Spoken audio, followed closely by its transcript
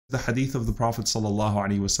The hadith of the Prophet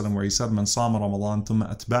ﷺ where he said, "Man sama Ramadan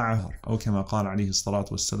thumma atba'ahu," or kama qala alayhi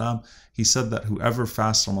salatu wassalam, he said that whoever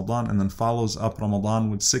fasts Ramadan and then follows up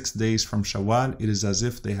Ramadan with 6 days from Shawwal, it is as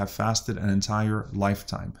if they have fasted an entire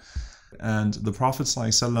lifetime. And the Prophet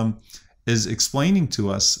ﷺ is explaining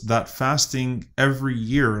to us that fasting every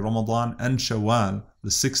year, Ramadan and Shawwal,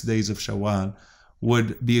 the 6 days of Shawwal,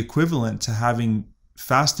 would be equivalent to having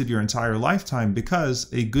fasted your entire lifetime, because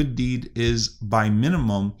a good deed is by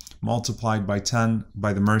minimum multiplied by 10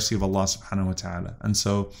 by the mercy of Allah subhanahu wa ta'ala. And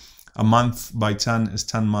so a month by 10 is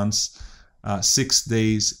 10 months, 6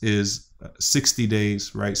 days is 60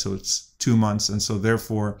 days, right? So it's 2 months. And so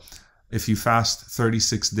therefore, if you fast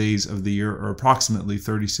 36 days of the year, or approximately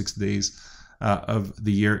 36 days of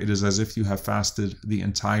the year, it is as if you have fasted the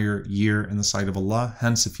entire year in the sight of Allah.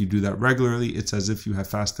 Hence, if you do that regularly, it's as if you have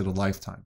fasted a lifetime.